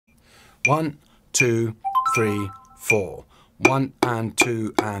1, 2, 3, 4. 1 and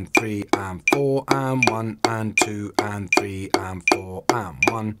 2 and 3 and 4 and 1 and 2 and 3 and 4 and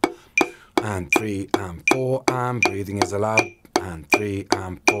 1 and 3 and 4 and breathing is allowed and 3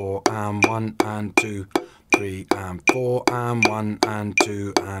 and 4 and 1 and 2, 3 and 4 and 1 and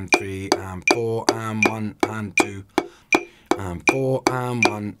 2 and 3 and 4 and 1 and 2 and 4 and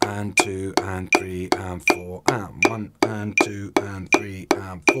 1 and 2 and 3 and 4 and 1 and 2 and 3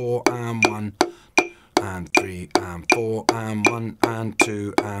 and 4 and 1 and 3 and 4 and 1 and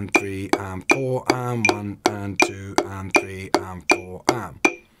 2 and 3 and 4 and 1 and 2 and 3 and 4 and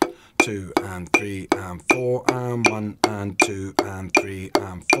 2 and 3 and 4 and 1 and 2 and 3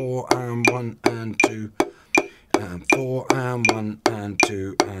 and 4 and 1 and 2 and 4 and 1 and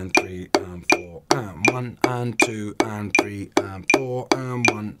 2 and 3 and 4 and 1 and 2 and 3 and 4 and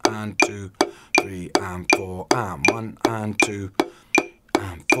 1 and 2 3 and 4 and 1 and 2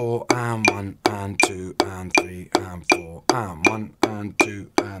 and 4 and 1 and 2 and 3 and 4 and 1 and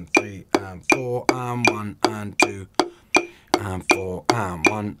 2 and 3 and 4 and 1 and 2 and 4 and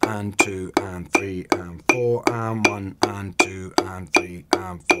 1 and 2 and 3 and 4 and 1 and 2 and 3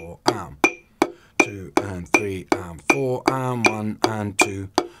 and 4 and 2 and 3 and 4 and 1 and 2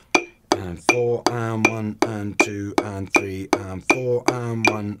 and 4 and 1 and 2 and 3 and 4 and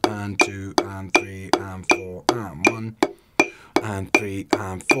 1 and 2 and 3 and 4 and 1 and 3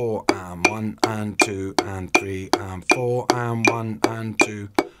 and 4 and 1 and 2 and 3 and 4 and 1 and 2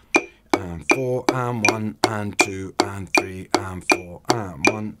 and 4 and 1 and 2 and 3 and 4 and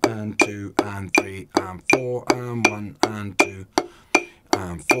 1 and 2 and 3 and 4 and 1 and 2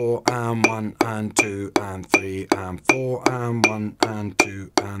 and 4 and 1 and 2 and 3 and 4 and 1 and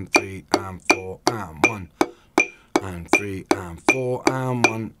 2 and 3 and 4 and 1 and 3 and 4 and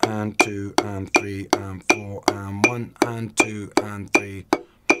 1 and 2 and 3 and 4 and 1 and 2 and 3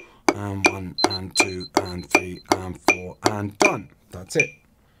 and 1 and 2 and 3 and 4 and done. That's it.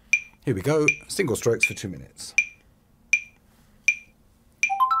 Here we go. Single strokes for 2 minutes.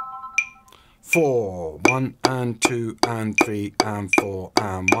 4, 1 and 2 and 3 and 4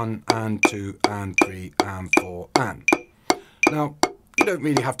 and 1 and 2 and 3 and 4 and. Now, you don't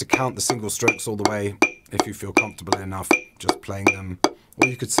really have to count the single strokes all the way if you feel comfortable enough just playing them. Or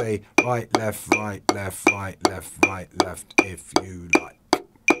you could say right, left, right, left, right, left, right, left if you like.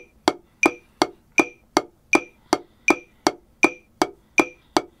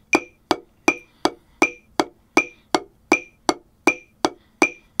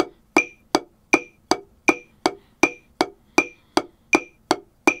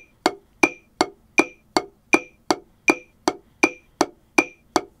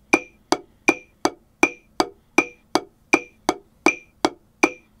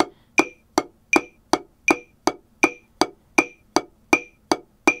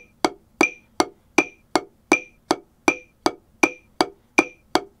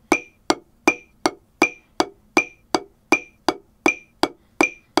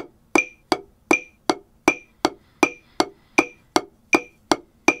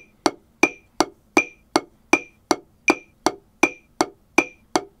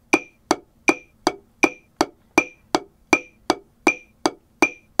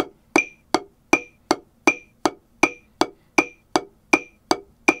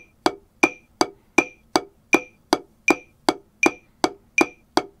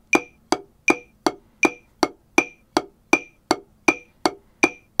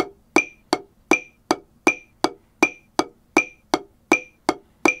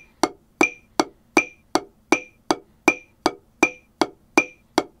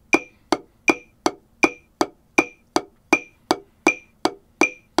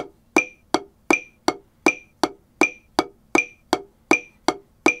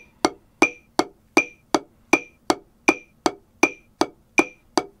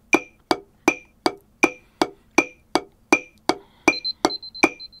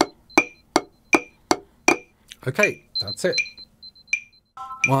 Okay, that's it.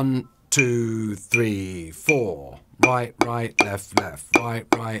 1, 2, 3, 4. Right, right, left, left, right,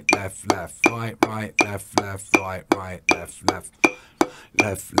 right, left, left, right, right, left, left, right, right, left, left,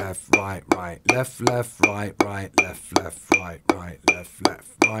 left, left, right, right, left, left, right, right, left, left, right, right, left,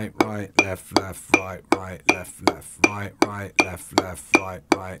 left, right, right, left, left, right, right, left, left, right, right, left, left, right,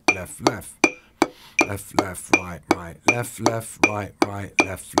 right, left, left. Left, left, right, right, left, left, right, right,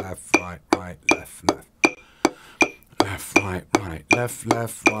 left, left, right, right, left, left. Left, right, right, left,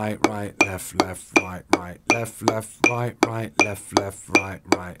 left, right, right, left, left, right, right, left, left, right, right, left, left, right,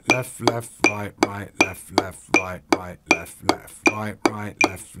 right, left, left, right, right, left, left, right, right, left, left, right, right,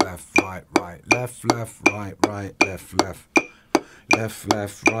 left, left, right, right, left, left, right, right, left, left. left,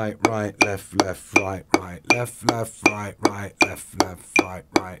 left, right, right, left, left, right, right, left, left, right, right, left, left, right,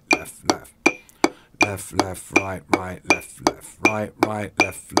 right, left, left. Left, left, right, right, left, left, right, right,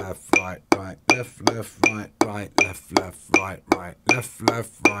 left, left, right, right, left, left, right, right, left, left, right, right, left,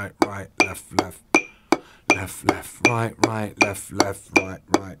 left, right, right, left, left, left, left, right, right, left, left, right,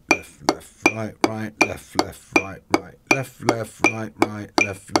 right, left, left, right, right, left, left, right, right, left, left, right, right,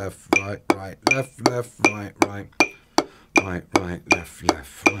 left, left, right, right, left, left, right, right, right, right, left,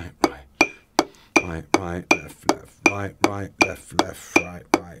 left, right, right. Right, right, left, left, right, right, left, left, right,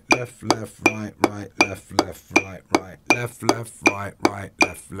 right, left, left, right, right, left, left, right, right, left, left, right, right,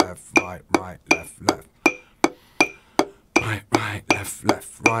 left, left, right, right, left, left, right, right, left, left,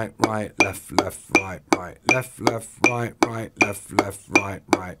 right, right, left, left, right, right, left, left, right, right, left, left, right,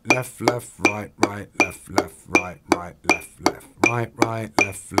 right, left, left, right, right, left, left, right, right, left, left, right, right, left,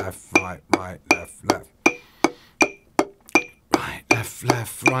 left, right, right, left, left, right, left,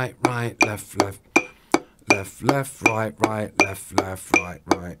 left, right, right, left, left. Left, left, right, right, left, left, right,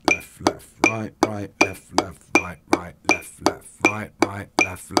 right, left, left, right, right, left, left, right, right, left, left, right, right,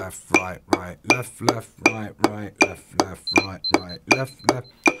 left, left, right, right, left, left, right, right, left, left, right, right, left, left,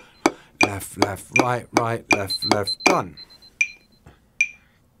 left, left, right, right, left, left, done.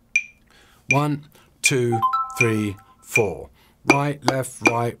 1, 2, 3, 4. Right, left,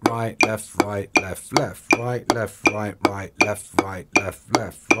 right, right, left, right, left, left, right, left, right, right, left, right, left,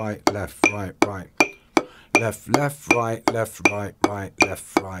 left, right, left, right, right. Left, left, right, left, right, right,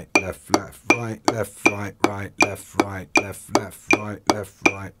 left, right, left, left, right, left, right, right, left, right, left, left, right, left,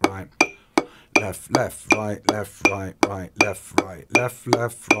 right, right. Left, left, right, left, right, right, left, right, left,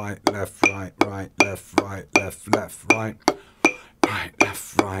 left, right, left, right, right, left, right, left, left, right. Right,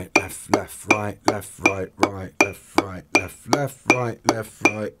 left, right, left, left, right, left, right, right, left, right, left, left, right, left,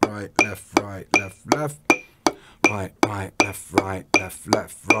 right, right, left, right, left, left. Right, right, left, right, left,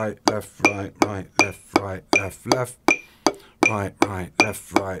 left, right, left, right, right, left, right, left, left. Right, right,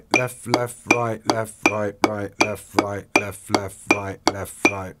 left, right, left, left, right, left, right, right, left, right, left, left, right, left,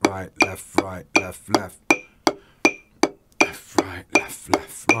 right, right, left, right, left, left. Left, right, left,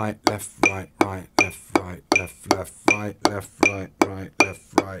 left, right, left, right, right, left, right, left, left, right, left, right, right,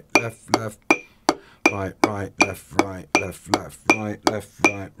 left, right, left, left. Right, right, left, right, left, left, right, left,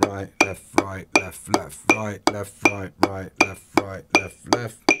 right, right, left, right, left, left, right, left, right, right, left, right, left,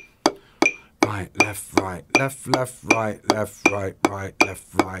 left. Right, left, right, left, left, right, left, right, right, left,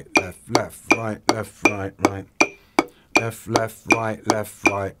 right, left, left, right, left, right, right. Left, left, right, left,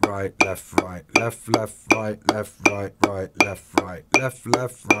 right, right, left, right, left, left, right, left, right, right, left, right, left,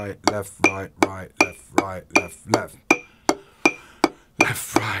 left, right, left, right, right, left, right, left, left.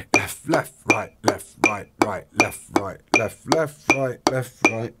 Left, right, left, left, right, left, right, right, left, right, left, left, right, left,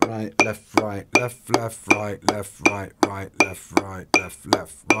 right, right, left, right, left, left, right, left, right, right, left, right, left,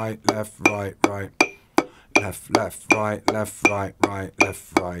 left, right, left, right, right. Left, left, right, left, right, right,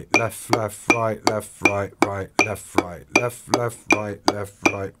 left, right, left, left, right, left, right, right, left, right, left, left, right, left,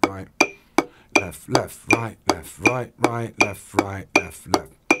 right, right. Left, left, right, left, right, right, left, right, left,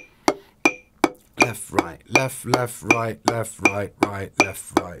 left. Left, right, left, left, right, left, right, right,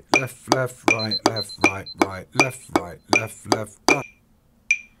 left, right, left, left, right, left, right, right, left, right, left, left, right.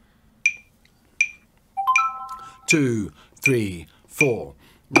 2, 3, 4.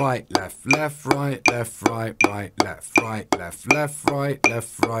 Right, left, left, right, left, right, right, left, right, left, left, right,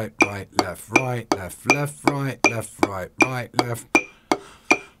 left, right, right, left, right, left, left, right, left, right, right, left.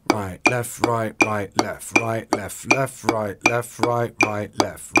 Right, left, right, right, left, right, left, left, right, left, right, right,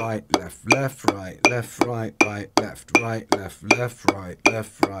 left, right, left, left, right, left, right, right, left, right, left, left, right,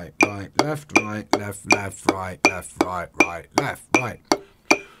 left, right, right, left, right, left, left, right, left, right, right, left, right.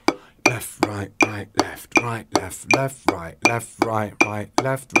 Left, right, right, left, right, left, left, right, left, right, right,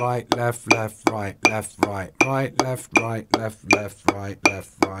 left, right, left, left, right, left, right, right, left, right, left, left, right,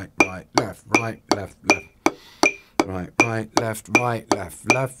 left, right, right, left, right, left, left. Right, right, left, right,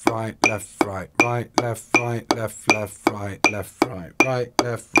 left, left, right, left, right, right, left, right, left, left, right, left, right, right,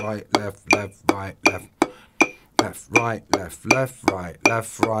 left, right, left, left, right, left. Left, right, left, left, right,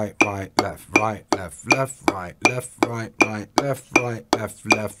 left, right, right, left, right, left, left, right, left, right, right, left, right, left,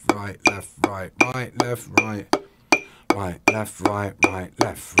 left, right, left, right, right, left, right, right, left, right, right,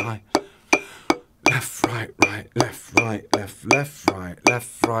 left, right. Left, right, right, left, right, left, left, right,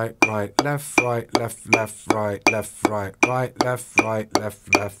 left, right, right, left, right, left, left, right, left, right, right, left, right,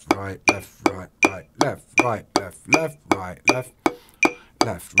 left, left, right, left, right, right, left, right, left, left, right, left.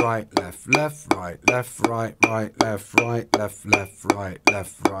 Left, right, left, left, right, left, right, right, left, right, left, left, right,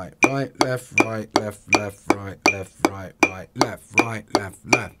 left, right, right, left, right, left, left, right, left, right, right, left, right, left,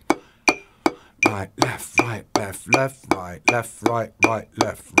 left. right, left, right, left, left, right, left, right, right,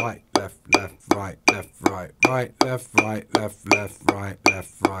 left, right, left, left, right, left, right, right, left, right, left, left, right,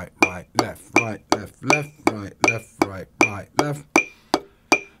 left, right, right, left, right, left, left, right, left, right, right, left,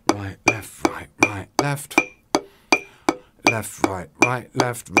 right, left, right, right, left. Left, right, right,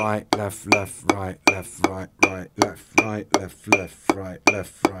 left, right, left, left, right, left, right, right, left, right, left, left, right,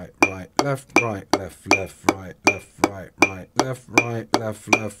 left, right, right, left, right, left, left, right, left, right, right, left, right,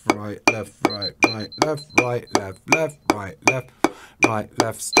 left, left, right, left, right, right, left, right, left, left, right, left, right,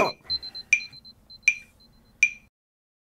 left, stop.